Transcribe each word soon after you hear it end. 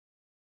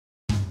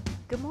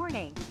Good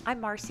morning, I'm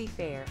Marcy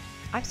Fair.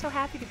 I'm so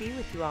happy to be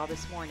with you all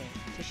this morning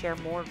to share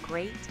more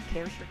great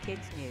Cares for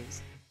Kids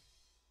news.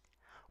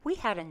 We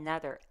had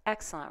another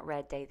excellent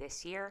Red Day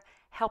this year,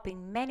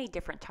 helping many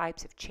different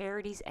types of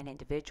charities and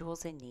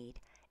individuals in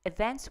need.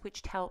 Events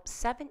which helped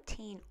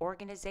 17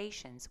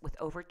 organizations with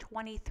over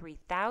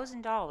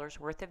 $23,000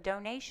 worth of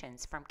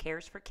donations from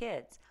Cares for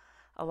Kids,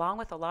 along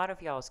with a lot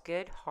of y'all's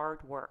good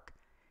hard work.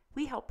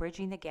 We help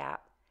Bridging the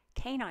Gap,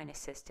 Canine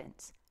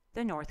Assistance,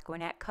 the North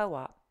Gwinnett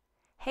Co-op,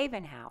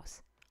 Haven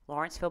House,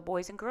 Lawrenceville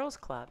Boys and Girls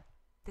Club,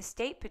 the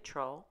State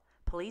Patrol,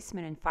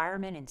 policemen and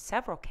firemen in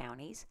several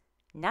counties,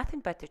 Nothing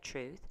But the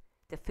Truth,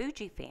 the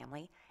Fuji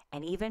family,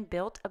 and even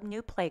built a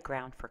new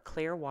playground for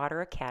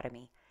Clearwater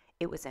Academy.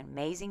 It was an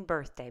amazing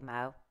birthday,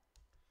 Mo.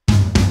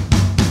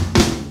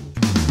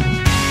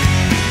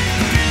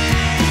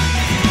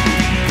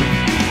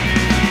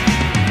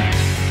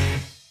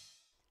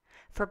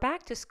 For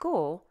back to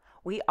school,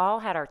 we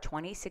all had our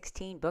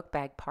 2016 book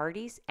bag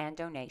parties and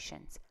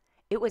donations.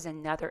 It was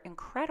another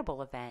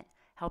incredible event,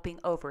 helping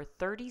over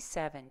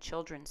 37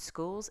 children's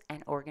schools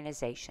and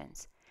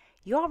organizations.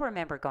 You all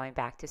remember going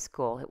back to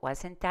school. It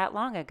wasn't that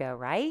long ago,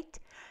 right?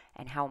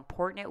 And how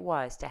important it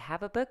was to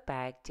have a book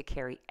bag to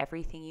carry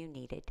everything you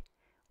needed.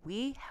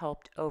 We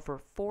helped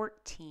over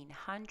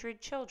 1,400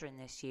 children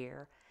this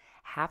year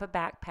have a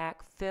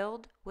backpack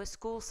filled with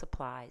school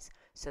supplies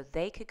so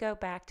they could go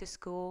back to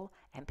school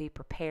and be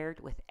prepared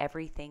with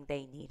everything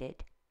they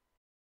needed.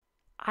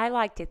 I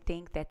like to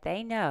think that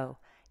they know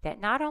that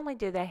not only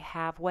do they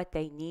have what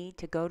they need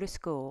to go to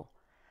school,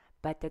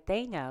 but that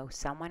they know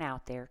someone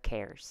out there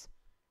cares.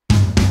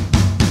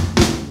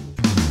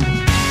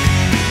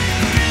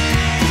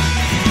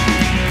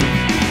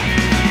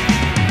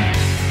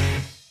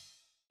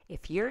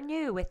 If you're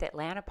new with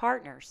Atlanta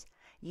Partners,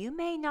 you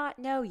may not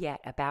know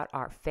yet about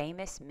our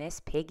famous Miss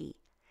Piggy.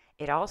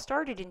 It all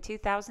started in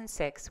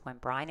 2006 when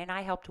Brian and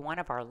I helped one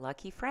of our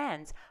lucky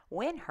friends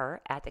win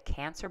her at the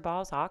Cancer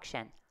Balls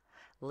auction.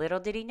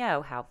 Little did he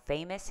know how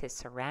famous his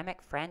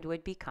ceramic friend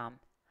would become.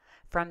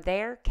 From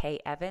there, Kay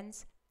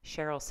Evans,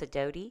 Cheryl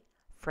Sidoti,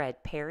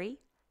 Fred Perry,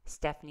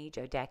 Stephanie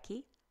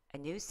Jodecki,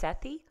 Anu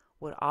Sethi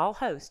would all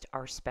host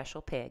our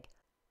special pig.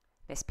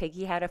 Miss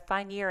Piggy had a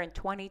fun year in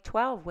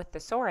 2012 with the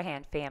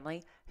Sorahan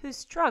family, who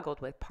struggled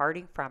with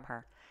parting from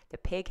her. The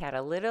pig had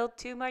a little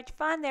too much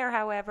fun there,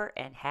 however,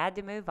 and had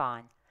to move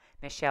on.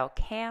 Michelle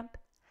Camp,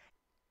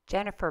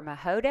 Jennifer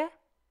Mahota,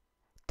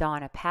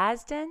 Donna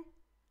Pasden,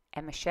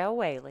 and Michelle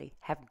Whaley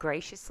have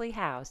graciously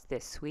housed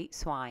this sweet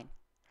swine.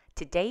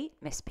 To date,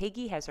 Miss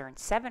Piggy has earned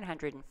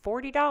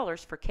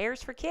 $740 for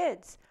Cares for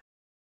Kids.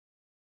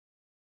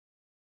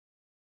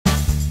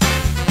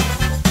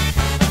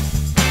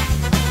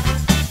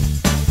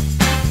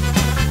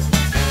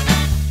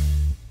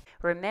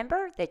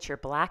 Remember that your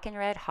Black and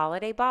Red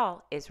Holiday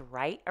Ball is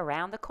right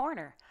around the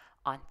corner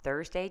on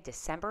Thursday,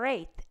 December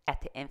 8th at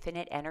the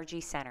Infinite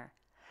Energy Center.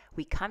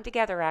 We come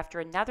together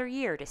after another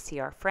year to see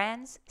our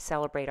friends,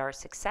 celebrate our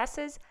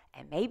successes,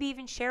 and maybe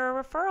even share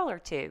a referral or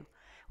two.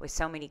 With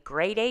so many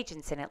great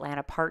agents in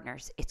Atlanta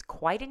Partners, it's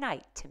quite a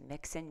night to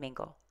mix and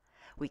mingle.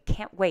 We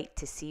can't wait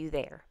to see you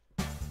there.